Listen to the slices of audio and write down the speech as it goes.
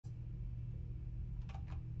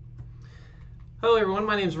Hello everyone,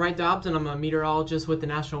 my name is Wright Dobbs and I'm a meteorologist with the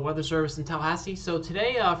National Weather Service in Tallahassee. So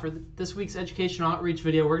today for this week's educational outreach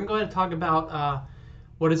video, we're going to go ahead and talk about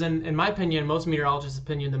what is, in my opinion, most meteorologists'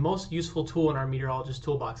 opinion, the most useful tool in our meteorologist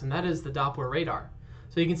toolbox, and that is the Doppler Radar.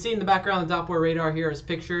 So you can see in the background the Doppler Radar here is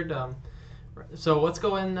pictured. So let's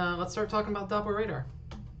go and let's start talking about Doppler Radar.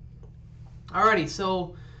 Alrighty,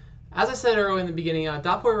 so as I said earlier in the beginning,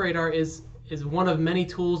 Doppler Radar is one of many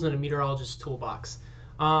tools in a meteorologist's toolbox.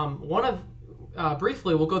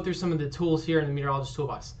 Briefly, we'll go through some of the tools here in the meteorologist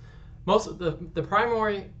toolbox. Most of the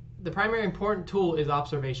primary important tool is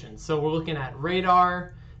observation. So we're looking at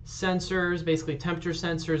radar, sensors, basically temperature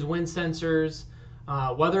sensors, wind sensors,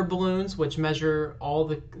 weather balloons, which measure all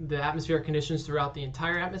the atmospheric conditions throughout the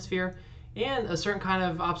entire atmosphere, and a certain kind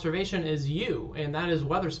of observation is and that is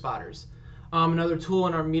weather spotters. Another tool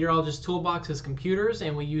in our meteorologist toolbox is computers,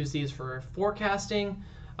 and we use these for forecasting.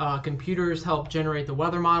 Computers help generate the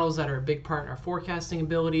weather models that are a big part in our forecasting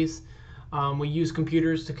abilities. We use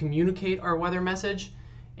computers to communicate our weather message,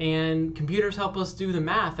 and computers help us do the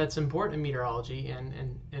math that's important in meteorology and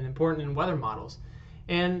important in weather models.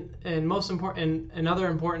 And most important, another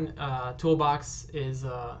important toolbox is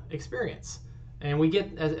experience. And we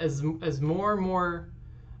get as more and more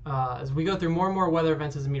as we go through more and more weather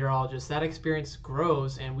events as meteorologists, that experience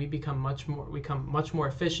grows and we become much more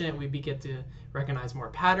efficient. We get to recognize more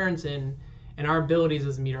patterns, and our abilities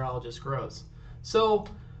as meteorologists grows. So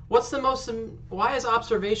why is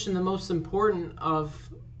observation the most important of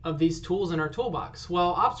these tools in our toolbox?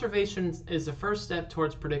 Well, observation is the first step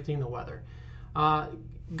towards predicting the weather.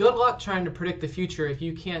 Good luck trying to predict the future if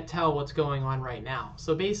you can't tell what's going on right now.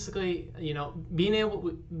 So basically, being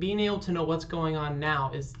able to know what's going on now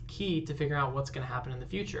is key to figuring out what's going to happen in the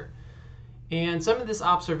future. And some of this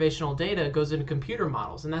observational data goes into computer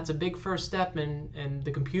models, and that's a big first step in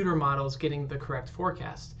the computer models getting the correct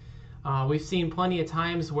forecast. We've seen plenty of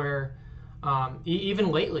times where even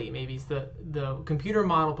lately, maybe the computer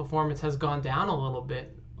model performance has gone down a little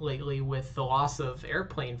bit lately with the loss of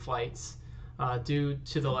airplane flights. Due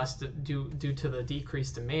to the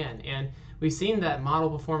decreased demand, and we've seen that model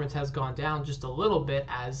performance has gone down just a little bit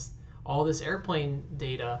as all this airplane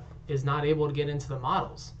data is not able to get into the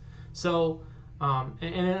models. So,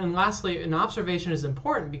 and lastly, an observation is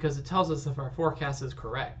important because it tells us if our forecast is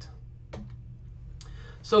correct.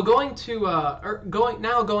 So going into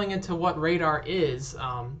what radar is,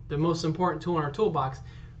 the most important tool in our toolbox.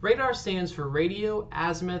 Radar stands for radio,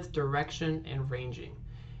 azimuth, direction, and ranging.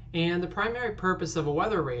 And the primary purpose of a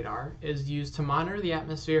weather radar is used to monitor the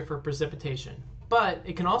atmosphere for precipitation, but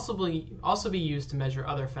it can also be used to measure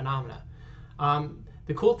other phenomena.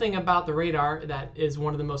 The cool thing about the radar, that is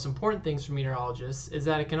one of the most important things for meteorologists, is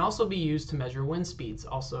that it can also be used to measure wind speeds,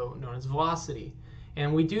 also known as velocity.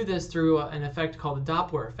 And we do this through an effect called the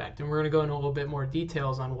Doppler effect, and we're going to go into a little bit more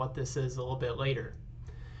details on what this is a little bit later.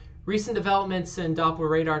 Recent developments in Doppler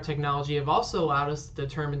radar technology have also allowed us to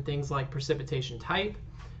determine things like precipitation type.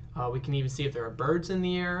 We can even see if there are birds in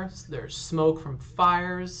the air, there's smoke from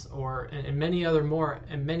fires, and many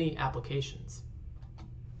applications.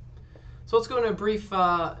 So let's go into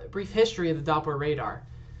a brief history of the Doppler radar.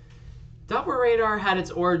 Doppler radar had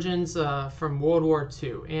its origins from World War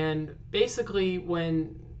II, and basically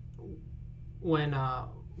when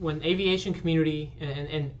aviation community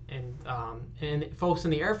and folks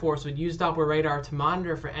in the Air Force would use Doppler radar to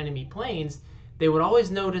monitor for enemy planes, they would always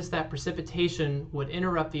notice that precipitation would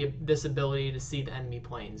interrupt this ability to see the enemy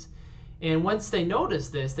planes. And once they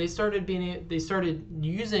noticed this, they started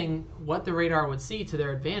using what the radar would see to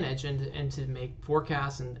their advantage and to make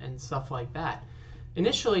forecasts and stuff like that.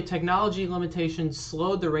 Initially, technology limitations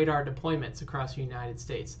slowed the radar deployments across the United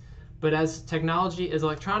States. But as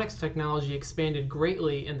electronics technology expanded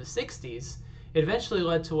greatly in the 60s, it eventually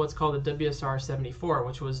led to what's called the WSR-74,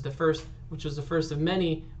 which was the first of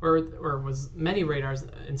many, was many radars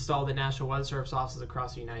installed at National Weather Service offices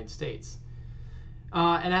across the United States.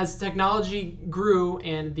 And as technology grew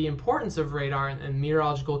and the importance of radar and the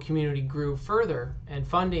meteorological community grew further and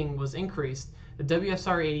funding was increased, the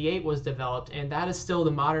WSR-88 was developed, and that is still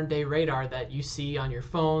the modern day radar that you see on your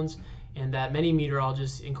phones and that many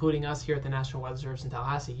meteorologists, including us here at the National Weather Service in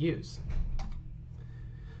Tallahassee, use.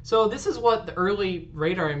 So this is what the early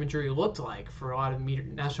radar imagery looked like for a lot of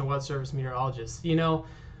National Weather Service meteorologists. There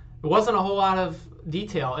wasn't a whole lot of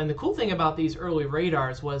detail, and the cool thing about these early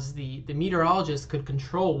radars was the meteorologists could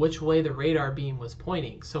control which way the radar beam was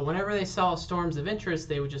pointing. So whenever they saw storms of interest,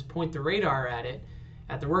 they would just point the radar at it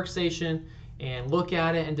at the workstation and look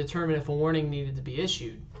at it and determine if a warning needed to be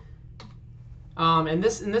issued. And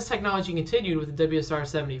this technology continued with the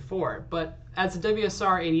WSR-74. But as the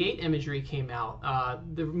WSR-88 imagery came out,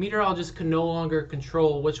 the meteorologist could no longer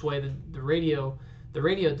control which way the radio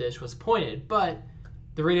dish was pointed. But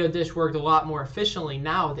the radio dish worked a lot more efficiently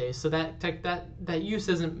nowadays, so that use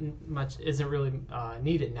isn't really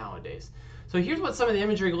needed nowadays. So here's what some of the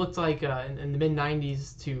imagery looked like in the mid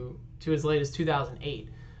 90s to as late as 2008.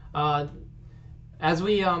 As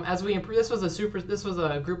we improve, this was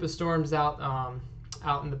a group of storms out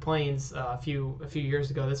in the plains a few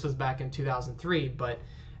years ago. This was back in 2003. But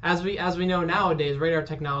as we know nowadays, radar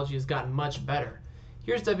technology has gotten much better.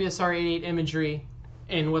 Here's WSR-88 imagery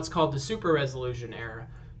in what's called the super resolution era.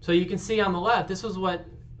 So you can see on the left, this was what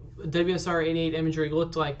WSR-88 imagery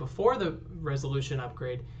looked like before the resolution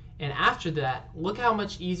upgrade, and after that, look how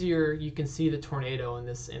much easier you can see the tornado in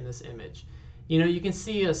this image. You know, you can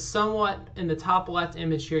see a somewhat, in the top left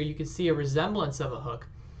image here, you can see a resemblance of a hook,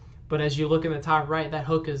 but as you look in the top right, that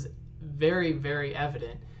hook is very, very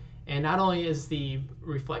evident. And not only is the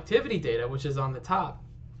reflectivity data, which is on the top,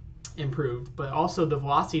 improved, but also the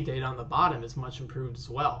velocity data on the bottom is much improved as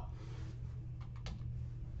well.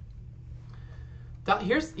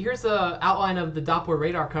 Here's an outline of the Doppler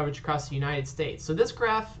radar coverage across the United States. So this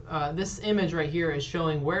graph, this image right here is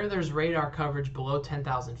showing where there's radar coverage below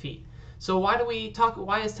 10,000 feet. So why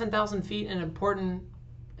is 10,000 feet an important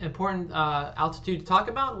altitude to talk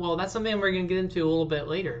about? Well, that's something we're going to get into a little bit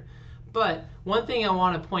later. But one thing I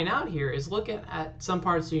want to point out here is look at some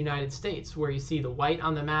parts of the United States where you see the white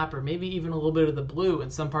on the map, or maybe even a little bit of the blue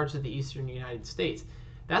in some parts of the eastern United States.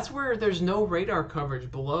 That's where there's no radar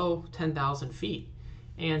coverage below 10,000 feet.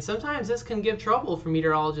 And sometimes this can give trouble for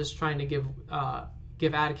meteorologists trying to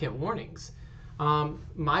give adequate warnings.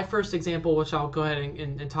 My first example, which I'll go ahead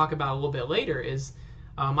and talk about a little bit later, is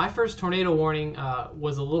my first tornado warning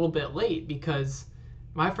was a little bit late because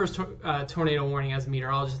my first tornado warning as a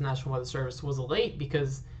meteorologist in the National Weather Service was late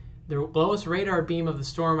because the lowest radar beam of the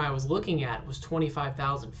storm I was looking at was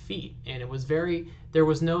 25,000 feet, and there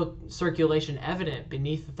was no circulation evident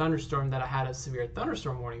beneath the thunderstorm that I had a severe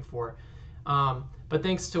thunderstorm warning for. But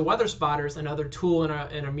thanks to weather spotters, another tool in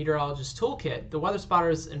a meteorologist's toolkit, the weather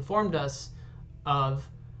spotters informed us of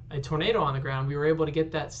a tornado on the ground. We were able to get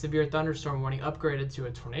that severe thunderstorm warning upgraded to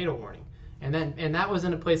a tornado warning. And that was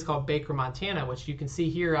in a place called Baker, Montana, which you can see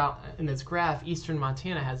here out in this graph. Eastern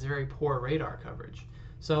Montana has very poor radar coverage.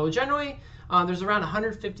 So generally, there's around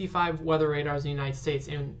 155 weather radars in the United States,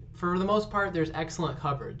 and for the most part, there's excellent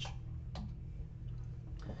coverage.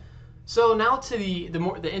 So now to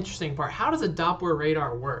the interesting part. How does a Doppler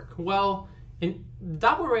radar work? Well,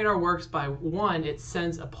 Doppler radar works by, one, it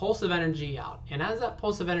sends a pulse of energy out, and as that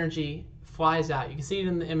pulse of energy flies out, you can see it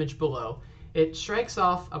in the image below, it strikes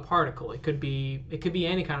off a particle. It could be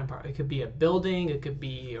any kind of particle. It could be a building, it could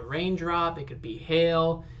be a raindrop, it could be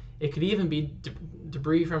hail, it could even be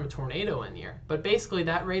debris from a tornado in the air. But basically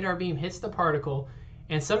that radar beam hits the particle,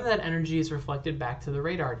 and some of that energy is reflected back to the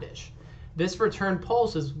radar dish. This return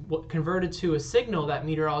pulse is converted to a signal that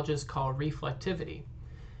meteorologists call reflectivity.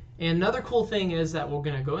 And another cool thing is that we're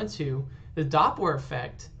going to go into the Doppler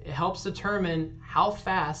effect. It helps determine how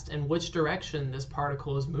fast and which direction this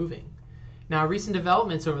particle is moving. Now, recent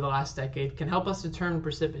developments over the last decade can help us determine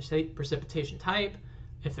precipitation type,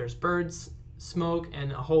 if there's birds, smoke,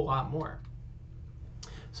 and a whole lot more.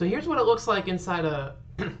 So here's what it looks like inside a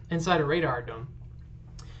radar dome.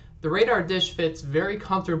 The radar dish fits very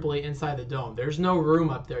comfortably inside the dome. There's no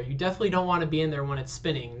room up there. You definitely don't want to be in there when it's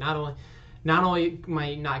spinning. Not only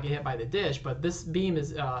might you not get hit by the dish, but this beam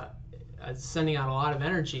is sending out a lot of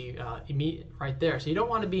energy right there. So you don't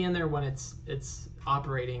want to be in there when it's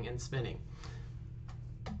operating and spinning.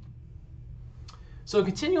 So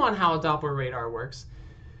continue on how a Doppler radar works.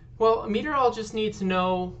 Well, meteorologists need to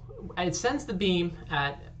know, it sends the beam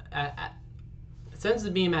at a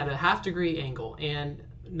half-degree angle, and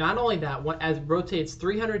not only that, as it rotates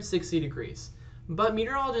 360 degrees. But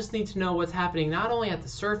meteorologists need to know what's happening not only at the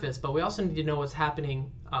surface, but we also need to know what's happening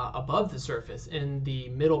above the surface, in the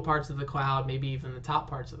middle parts of the cloud, maybe even the top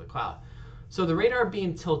parts of the cloud. So the radar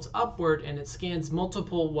beam tilts upward and it scans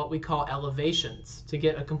multiple what we call elevations to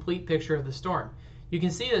get a complete picture of the storm. You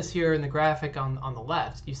can see this here in the graphic on the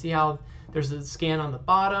left. You see how there's a scan on the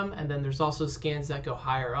bottom, and then there's also scans that go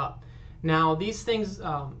higher up. Now these things,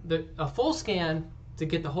 a full scan to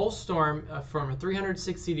get the whole storm from a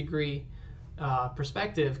 360 degree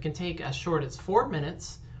perspective can take as short as 4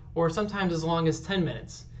 minutes, or sometimes as long as 10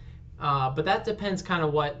 minutes. But that depends kind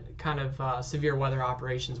of what kind of severe weather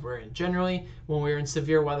operations we're in. Generally, when we're in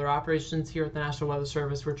severe weather operations here at the National Weather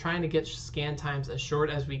Service, we're trying to get scan times as short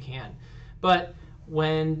as we can. But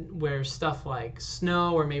where stuff like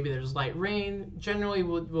snow or maybe there's light rain, generally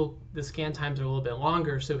the scan times are a little bit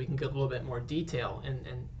longer, so we can get a little bit more detail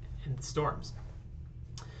in the storms.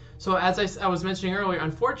 So as I was mentioning earlier,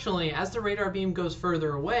 unfortunately, as the radar beam goes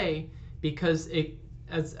further away, because the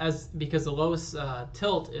lowest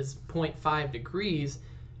tilt is 0.5 degrees,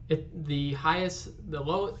 the higher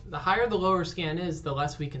the lower scan is, the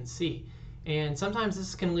less we can see, and sometimes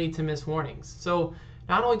this can lead to missed warnings. So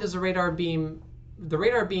not only does the radar beam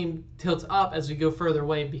tilts up as we go further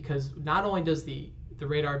away, because not only does the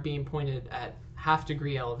radar beam pointed at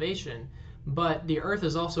half-degree elevation, but the Earth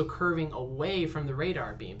is also curving away from the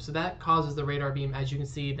radar beam. So that causes the radar beam, as you can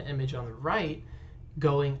see the image on the right,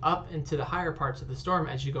 going up into the higher parts of the storm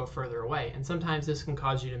as you go further away. And sometimes this can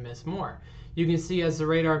cause you to miss more. You can see as the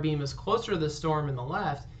radar beam is closer to the storm in the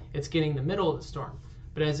left, it's getting the middle of the storm.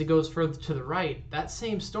 But as it goes further to the right, that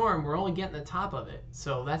same storm, we're only getting the top of it.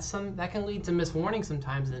 So that can lead to missed warnings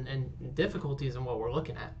sometimes and difficulties in what we're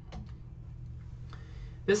looking at.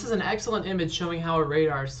 This is an excellent image showing how a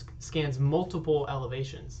radar scans multiple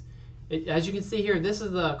elevations. As you can see here, this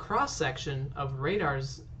is the cross section of a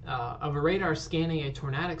radar scanning a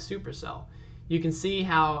tornadic supercell. You can see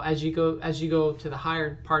how as you go to the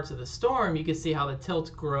higher parts of the storm, you can see how the tilts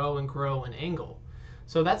grow and angle.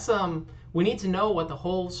 So that's we need to know what the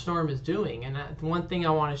whole storm is doing. And one thing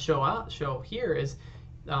I want to show here is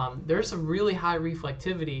there's a really high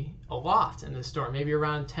reflectivity aloft in this storm, maybe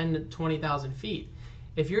around 10 to 20,000 feet.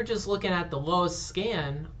 If you're just looking at the lowest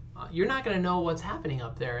scan, you're not going to know what's happening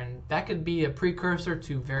up there, and that could be a precursor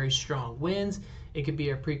to very strong winds. It could be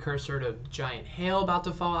a precursor to giant hail about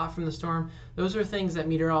to fall out from the storm. Those are things that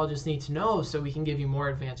meteorologists need to know so we can give you more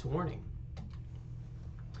advanced warning.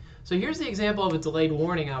 So here's the example of a delayed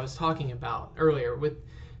warning I was talking about earlier.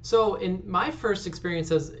 So in my first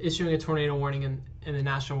experience as issuing a tornado warning in the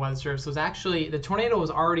National Weather Service was actually, the tornado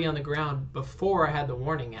was already on the ground before I had the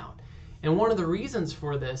warning out. And one of the reasons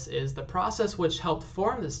for this is the process which helped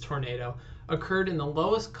form this tornado occurred in the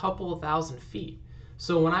lowest couple of thousand feet.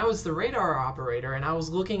 So when I was the radar operator and I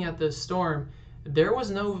was looking at this storm, there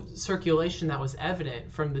was no circulation that was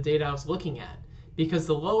evident from the data I was looking at, because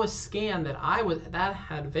the lowest scan that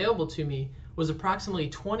had available to me was approximately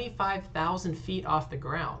 25,000 feet off the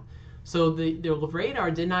ground. So the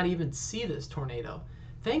radar did not even see this tornado.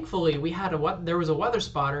 Thankfully, there was a weather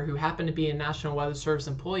spotter who happened to be a National Weather Service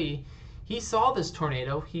employee. He saw this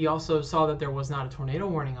tornado. He also saw that there was not a tornado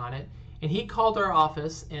warning on it, and he called our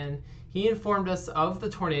office and he informed us of the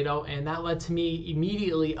tornado, and that led to me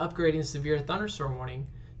immediately upgrading the severe thunderstorm warning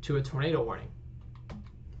to a tornado warning.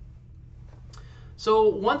 So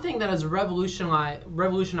one thing that has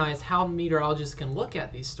revolutionized how meteorologists can look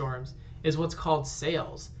at these storms is what's called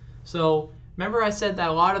sails. So remember I said that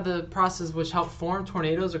a lot of the processes which help form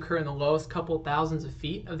tornadoes occur in the lowest couple thousands of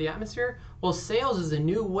feet of the atmosphere? Well, sails is a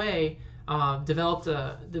new way developed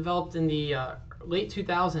in the late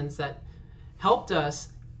 2000s that helped us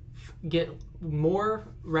get more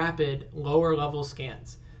rapid lower level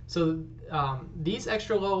scans. So these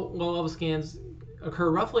extra low level scans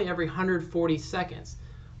occur roughly every 140 seconds,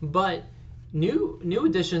 but new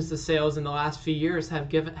additions to sails in the last few years have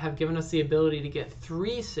given us the ability to get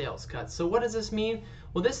 3 sails cuts. So what does this mean?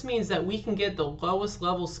 Well, this means that we can get the lowest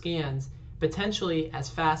level scans potentially as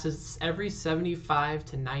fast as every 75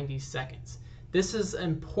 to 90 seconds. This is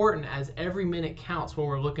important as every minute counts when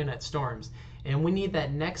we're looking at storms, and we need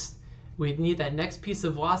that next piece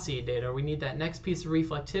of velocity data. We need that next piece of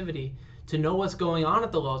reflectivity to know what's going on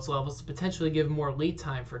at the lowest levels to potentially give more lead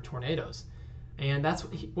time for tornadoes. And that's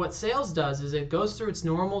what sails does, is it goes through its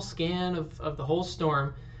normal scan of the whole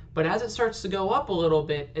storm, but as it starts to go up a little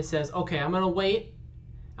bit, it says, okay, I'm going to wait.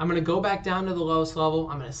 I'm going to go back down to the lowest level.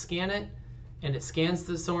 I'm going to scan it, and it scans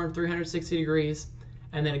the storm 360 degrees,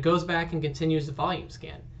 and then it goes back and continues the volume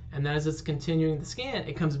scan. And then as it's continuing the scan,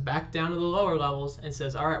 it comes back down to the lower levels and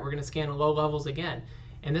says, all right, we're going to scan the low levels again.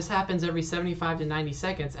 And this happens every 75 to 90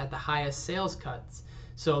 seconds at the highest sails cuts.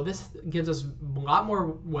 So this gives us a lot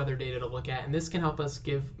more weather data to look at, and this can help us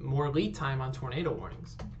give more lead time on tornado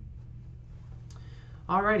warnings.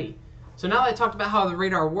 Alrighty, so now that I talked about how the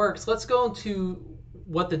radar works, let's go into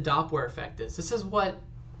what the Doppler effect is. This is what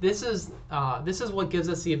gives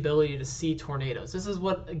us the ability to see tornadoes. This is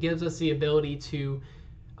what gives us the ability to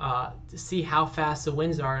see how fast the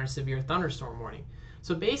winds are in a severe thunderstorm warning.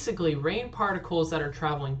 So basically, rain particles that are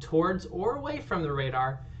traveling towards or away from the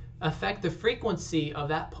radar affect the frequency of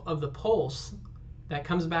the pulse that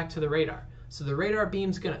comes back to the radar. So the radar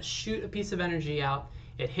beam's going to shoot a piece of energy out.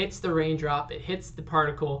 It hits the raindrop, it hits the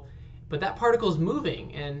particle, but that particle is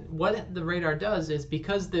moving. And what the radar does is,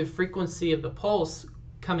 because the frequency of the pulse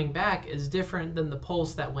coming back is different than the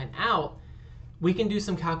pulse that went out, we can do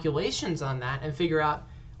some calculations on that and figure out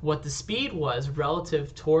what the speed was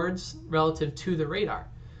relative to the radar.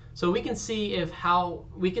 So we can see how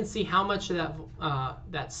much of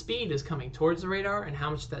that speed is coming towards the radar and how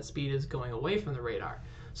much of that speed is going away from the radar.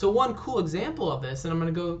 So one cool example of this, and I'm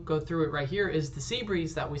going to go through it right here, is the sea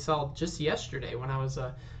breeze that we saw just yesterday when I was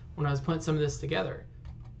putting some of this together.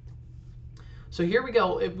 So here we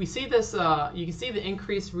go. If we see this, you can see the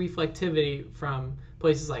increased reflectivity from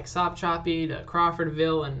places like Sopchoppy to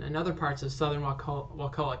Crawfordville and other parts of southern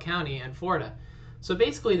Wakulla County and Florida. So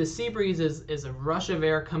basically the sea breeze is a rush of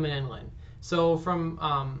air coming inland. So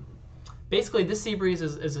from basically this sea breeze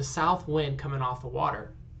is a south wind coming off the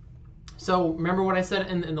water. So remember what I said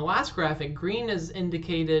in the last graphic, green is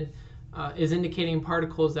indicating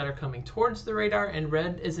particles that are coming towards the radar, and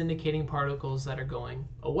red is indicating particles that are going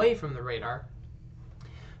away from the radar.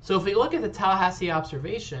 So if we look at the Tallahassee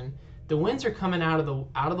observation, the winds are coming out of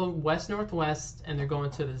the west-northwest, and they're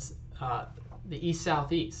going to the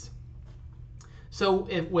east-southeast. So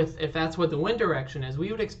if that's what the wind direction is,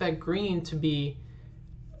 we would expect green to be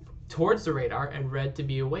towards the radar and red to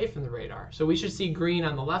be away from the radar. So we should see green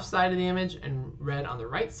on the left side of the image and red on the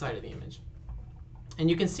right side of the image. And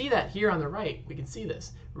you can see that here on the right. We can see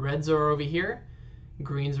this. Reds are over here,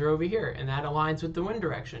 greens are over here, and that aligns with the wind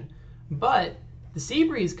direction. But the sea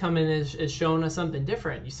breeze coming is showing us something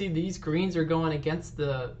different. You see these greens are going against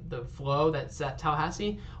the flow that's at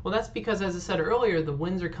Tallahassee. Well, that's because, as I said earlier, the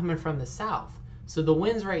winds are coming from the south. So the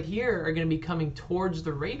winds right here are going to be coming towards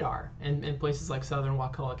the radar in places like southern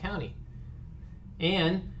Wakulla County.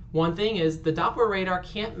 And one thing is the Doppler radar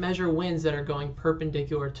can't measure winds that are going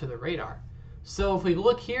perpendicular to the radar. So if we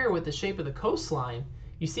look here with the shape of the coastline,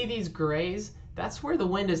 you see these grays, that's where the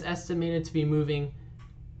wind is estimated to be moving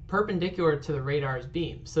perpendicular to the radar's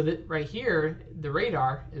beam. So that right here, the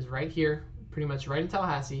radar is right here, pretty much right in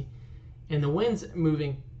Tallahassee, and the wind's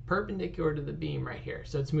moving perpendicular to the beam right here.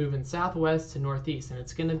 So it's moving southwest to northeast, and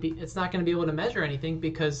it's not going to be able to measure anything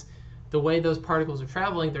because the way those particles are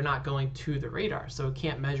traveling, they're not going to the radar. So it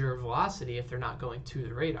can't measure velocity if they're not going to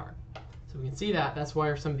the radar. So we can see that. That's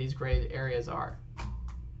where some of these gray areas are.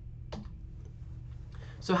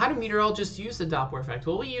 So how do meteorologists use the Doppler effect?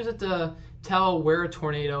 Well, we use it to tell where a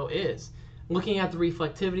tornado is. Looking at the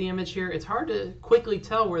reflectivity image here, it's hard to quickly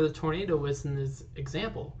tell where the tornado is in this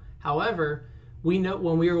example. However, we know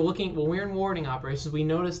when we were in warning operations, we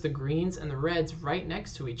noticed the greens and the reds right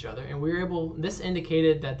next to each other, and we were able. This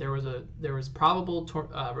indicated that there was probable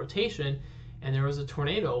rotation, and there was a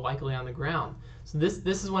tornado likely on the ground. So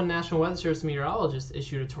this is when National Weather Service meteorologists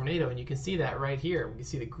issued a tornado, and you can see that right here. We can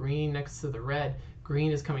see the green next to the red.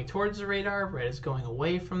 Green is coming towards the radar, red is going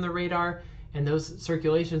away from the radar, and those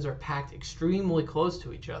circulations are packed extremely close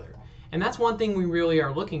to each other. And that's one thing we really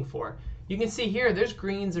are looking for. You can see here there's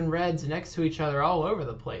greens and reds next to each other all over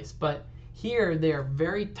the place, but here they are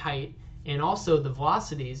very tight, and also the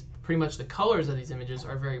velocities, pretty much the colors of these images,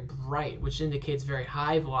 are very bright, which indicates very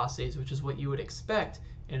high velocities, which is what you would expect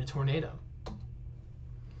in a tornado.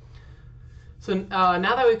 So now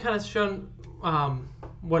that we've kind of shown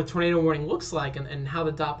what a tornado warning looks like and how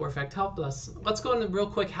the Doppler effect helped us, let's go into real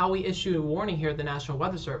quick how we issue a warning here at the National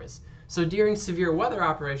Weather Service. So during severe weather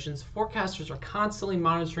operations, forecasters are constantly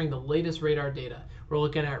monitoring the latest radar data. We're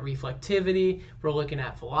looking at reflectivity, we're looking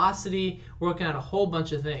at velocity, we're looking at a whole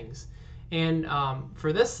bunch of things. And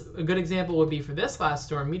for this, a good example would be for this last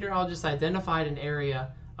storm, meteorologists identified an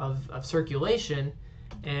area of circulation,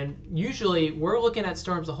 and usually we're looking at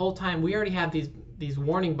storms the whole time. We already have these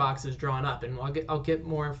warning boxes drawn up, and I'll get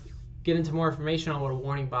into more information on what a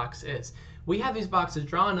warning box is. We have these boxes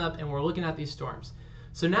drawn up, and we're looking at these storms.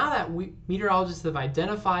 So now that meteorologists have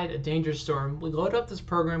identified a dangerous storm, we load up this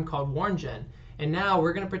program called WarnGen, and now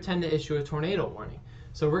we're going to pretend to issue a tornado warning.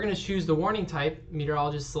 So we're going to choose the warning type.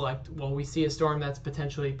 Meteorologists select, well, we see a storm that's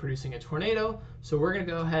potentially producing a tornado, so we're going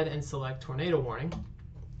to go ahead and select tornado warning.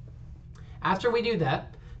 After we do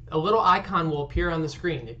that, a little icon will appear on the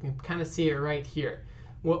screen. You can kind of see it right here.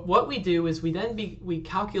 What we do is we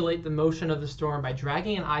calculate the motion of the storm by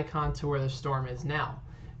dragging an icon to where the storm is now.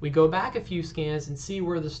 We go back a few scans and see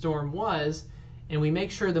where the storm was, and we make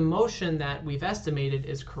sure the motion that we've estimated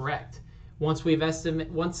is correct. Once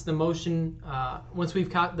the motion we've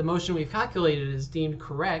calculated is deemed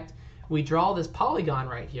correct, we draw this polygon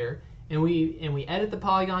right here, and we edit the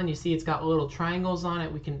polygon. You see it's got little triangles on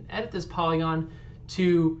it. We can edit this polygon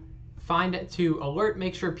to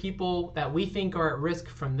make sure people that we think are at risk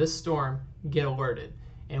from this storm get alerted.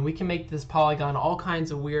 And we can make this polygon all kinds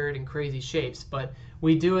of weird and crazy shapes, but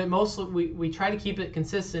we do it mostly. We try to keep it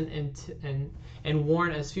consistent and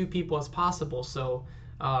warn as few people as possible. So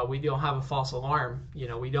we don't have a false alarm.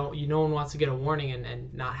 No one wants to get a warning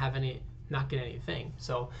and not get anything.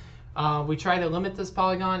 So we try to limit this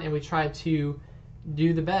polygon, and we try to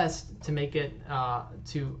do the best to make it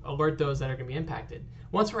to alert those that are going to be impacted.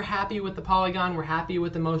 Once we're happy with the polygon, we're happy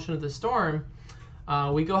with the motion of the storm,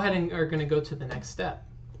 we go ahead and are going to go to the next step.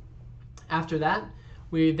 After that,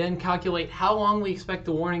 we then calculate how long we expect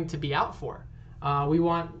the warning to be out for. We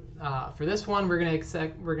want for this one, we're going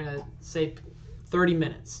to say 30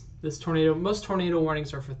 minutes. Most tornado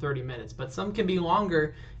warnings are for 30 minutes, but some can be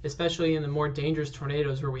longer, especially in the more dangerous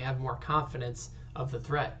tornadoes where we have more confidence of the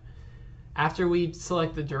threat. After we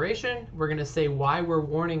select the duration, we're going to say why we're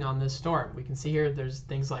warning on this storm. We can see here there's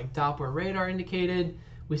things like Doppler Radar indicated.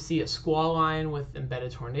 We see a squall line with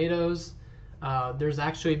embedded tornadoes. There's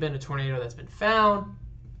actually been a tornado that's been found.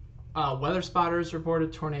 Weather spotters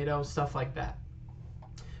reported tornado, stuff like that.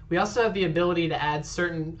 We also have the ability to add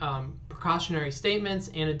certain precautionary statements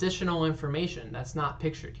and additional information that's not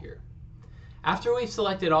pictured here. After we've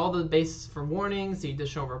selected all the bases for warnings, the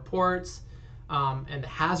additional reports, and the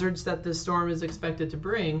hazards that this storm is expected to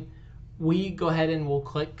bring, we go ahead and we'll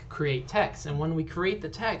click Create Text. And when we create the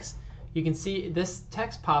text, you can see this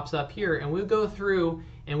text pops up here, and we'll go through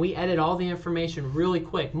and we edit all the information really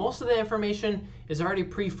quick. Most of the information is already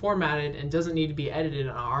pre-formatted and doesn't need to be edited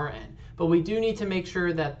on our end. But we do need to make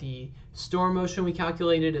sure that the storm motion we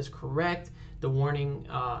calculated is correct, the warning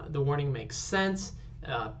makes sense,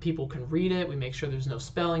 people can read it, we make sure there's no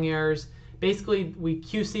spelling errors. Basically, we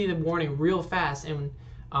QC the warning real fast, and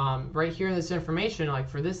right here in this information, like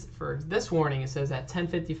for this warning, it says at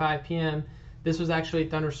 10:55 p.m. This was actually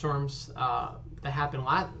thunderstorms that happened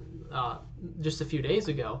just a few days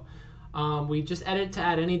ago. We just edit to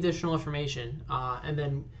add any additional information, and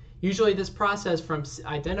then usually this process from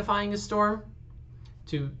identifying a storm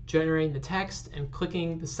to generating the text and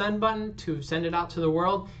clicking the send button to send it out to the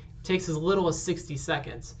world takes as little as 60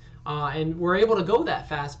 seconds. And we're able to go that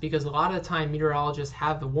fast because a lot of the time meteorologists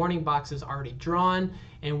have the warning boxes already drawn,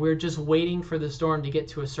 and we're just waiting for the storm to get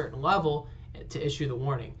to a certain level to issue the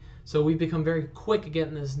warning. So we've become very quick at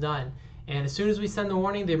getting this done. And as soon as we send the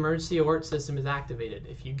warning, the emergency alert system is activated.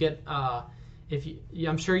 If you get,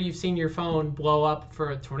 I'm sure you've seen your phone blow up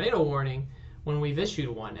for a tornado warning when we've issued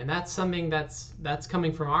one, and that's something that's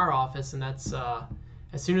coming from our office. And that's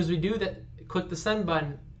as soon as we do that, click the send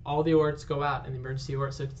button, all the alerts go out and the emergency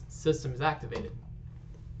alert system is activated.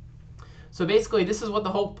 So basically, this is what the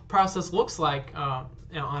whole process looks like on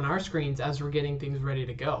our screens as we're getting things ready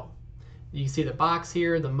to go. You see the box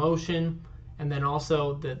here, the motion, and then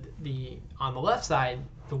also the on the left side,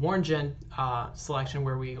 the warn gen selection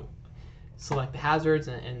where we select the hazards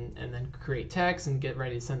and then create text and get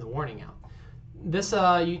ready to send the warning out. This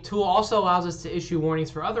tool also allows us to issue warnings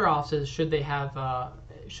for other offices should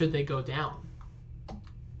they go down.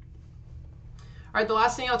 All right, the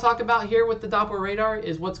last thing I'll talk about here with the Doppler radar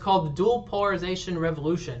is what's called the dual polarization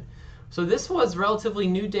revolution. So this was relatively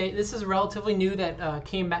new. This is relatively new that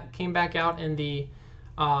came back out in the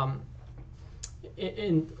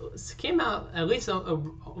came out at least a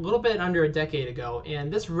little bit under a decade ago,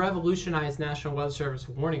 and this revolutionized National Weather Service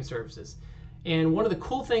warning services. And one of the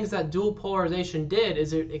cool things that dual polarization did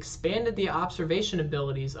is it expanded the observation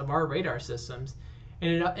abilities of our radar systems.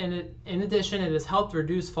 And in addition, it has helped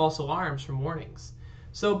reduce false alarms from warnings.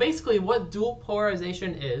 So basically what dual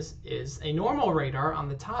polarization is a normal radar on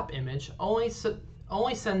the top image only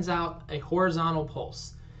sends out a horizontal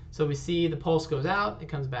pulse. So we see the pulse goes out, it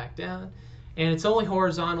comes back down, and it's only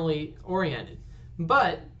horizontally oriented.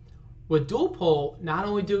 But with dual pol, not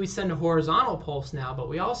only do we send a horizontal pulse now, but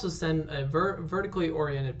we also send a vertically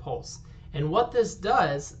oriented pulse. And what this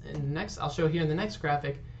does, I'll show here in the next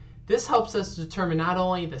graphic, this helps us determine not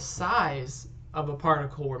only the size of a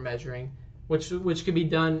particle we're measuring, which could be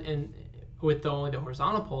done with only the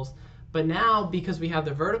horizontal pulse, but now because we have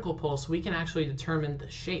the vertical pulse, we can actually determine the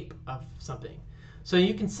shape of something. So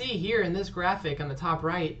you can see here in this graphic on the top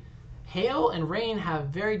right, hail and rain have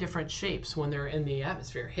very different shapes when they're in the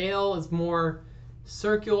atmosphere. Hail is more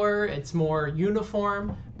circular, it's more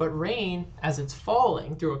uniform, but rain, as it's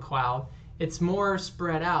falling through a cloud, it's more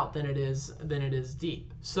spread out than it is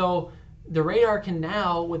deep. So the radar can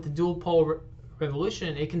now, with the dual pol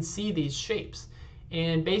revolution, it can see these shapes.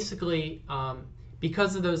 And basically,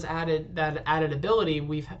 because of that added ability,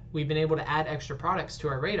 we've been able to add extra products to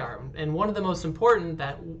our radar. And one of the most important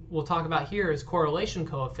that we'll talk about here is correlation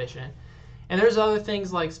coefficient. And there's other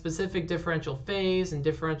things like specific differential phase and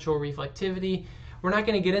differential reflectivity. We're not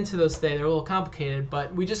going to get into those today, they're a little complicated,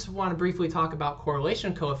 but we just want to briefly talk about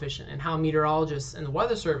correlation coefficient and how meteorologists and the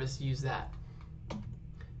Weather Service use that.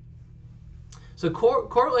 So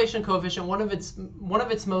correlation coefficient, one of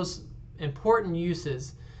its most important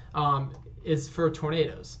uses is for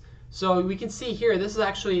tornadoes. So we can see here, this is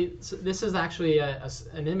actually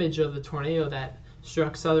an image of the tornado that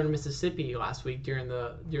struck southern Mississippi last week during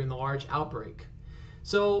the large outbreak.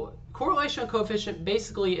 So correlation coefficient,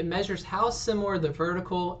 basically it measures how similar the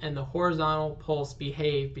vertical and the horizontal pulse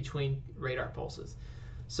behave between radar pulses.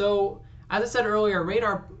 So as I said earlier,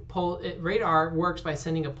 radar works by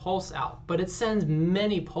sending a pulse out, but it sends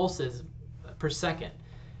many pulses per second.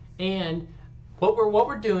 And what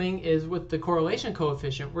we're doing is, with the correlation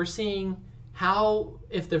coefficient, we're seeing how,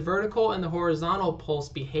 if the vertical and the horizontal pulse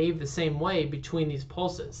behave the same way between these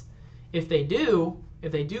pulses. If they do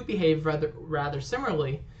behave rather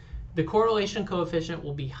similarly, the correlation coefficient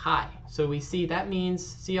will be high. So we see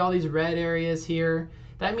see all these red areas here.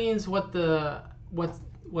 That means what the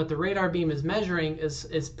radar beam is measuring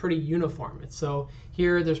is pretty uniform. So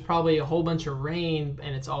here there's probably a whole bunch of rain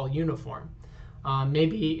and it's all uniform.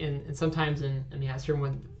 Maybe sometimes in the atmosphere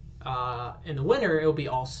in the winter it will be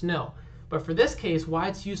all snow. But for this case, why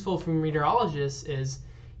it's useful for meteorologists is,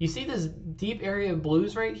 you see this deep area of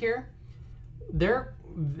blues right here?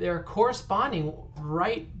 They're corresponding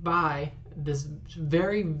right by this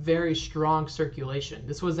very, very strong circulation.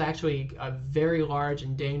 This was actually a very large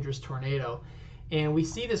and dangerous tornado. And we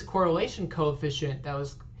see this correlation coefficient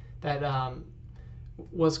that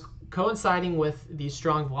was coinciding with these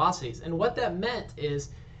strong velocities. And what that meant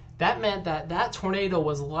is, that tornado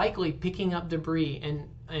was likely picking up debris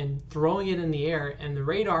and throwing it in the air, and the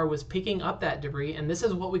radar was picking up that debris, and this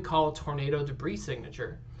is what we call a tornado debris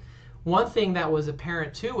signature. One thing that was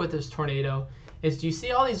apparent too with this tornado is, do you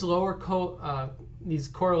see all these these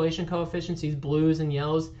correlation coefficients, these blues and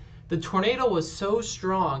yellows? The tornado was so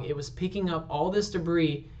strong, it was picking up all this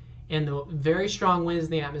debris, and the very strong winds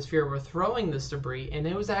in the atmosphere were throwing this debris, and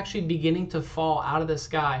it was actually beginning to fall out of the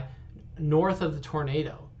sky north of the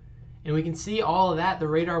tornado. And we can see all of that. The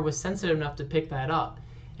radar was sensitive enough to pick that up.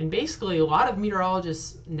 And basically, a lot of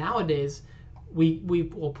meteorologists nowadays, we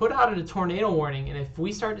will put out a tornado warning, and if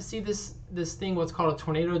we start to see this thing, what's called a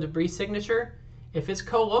tornado debris signature, if it's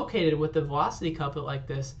co-located with the velocity couplet like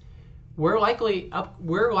this, we're likely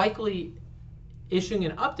issuing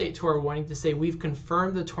an update to our warning to say we've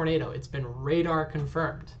confirmed the tornado. It's been radar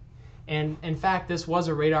confirmed. And in fact, this was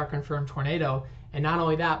a radar confirmed tornado. And not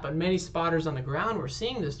only that, but many spotters on the ground were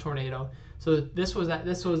seeing this tornado. So this was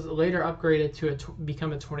later upgraded to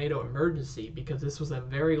become a tornado emergency, because this was a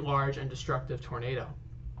very large and destructive tornado.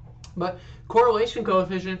 But correlation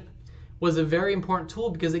coefficient was a very important tool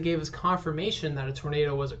because it gave us confirmation that a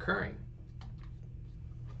tornado was occurring.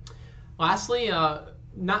 Lastly,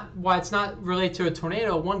 why it's not related to a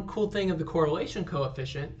tornado, one cool thing of the correlation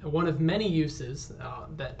coefficient, one of many uses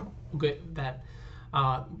that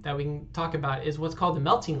we can talk about, is what's called the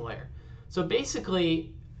melting layer. So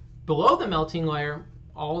basically, below the melting layer,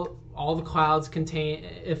 all the clouds contain,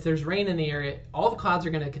 if there's rain in the area, all the clouds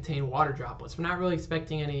are going to contain water droplets. We're not really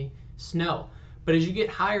expecting any snow. But as you get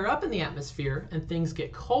higher up in the atmosphere and things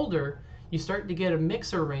get colder, you start to get a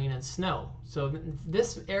mix of rain and snow. So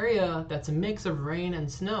this area that's a mix of rain and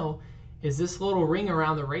snow is this little ring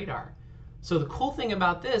around the radar. So the cool thing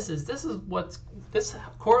about this is, this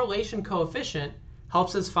correlation coefficient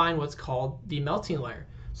helps us find what's called the melting layer.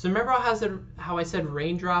 So remember how I said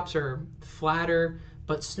raindrops are flatter,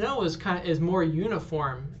 but snow is more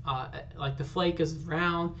uniform, like the flake is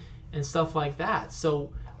round and stuff like that.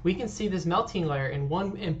 So we can see this melting layer, and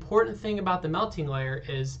one important thing about the melting layer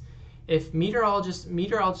is, if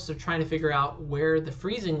meteorologists are trying to figure out where the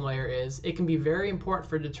freezing layer is, it can be very important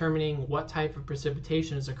for determining what type of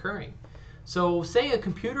precipitation is occurring. So say a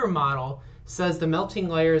computer model says the melting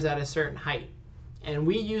layer is at a certain height, and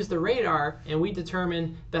we use the radar and we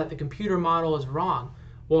determine that the computer model is wrong.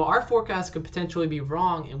 Well, our forecast could potentially be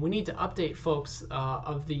wrong, and we need to update folks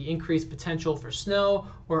of the increased potential for snow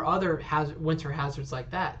or other winter hazards like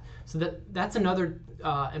that. So that's another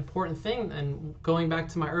important thing. And going back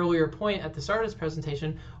to my earlier point at the start of this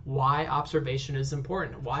presentation, why observation is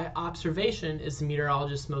important. Why observation is the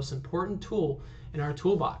meteorologist's most important tool in our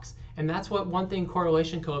toolbox. And that's what one thing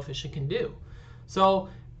correlation coefficient can do. So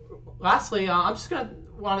lastly, I'm just going to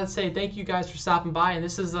want to say thank you guys for stopping by. And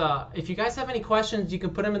this is if you guys have any questions, you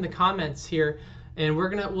can put them in the comments here, and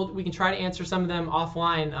we can try to answer some of them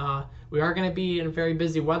offline. We are going to be in a very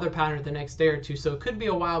busy weather pattern the next day or two, so it could be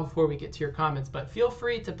a while before we get to your comments. But feel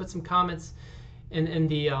free to put some comments in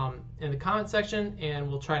the comment section, and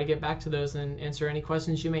we'll try to get back to those and answer any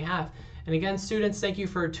questions you may have. And again, students, thank you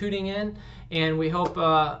for tuning in, and we hope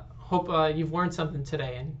you've learned something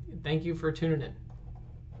today. And thank you for tuning in.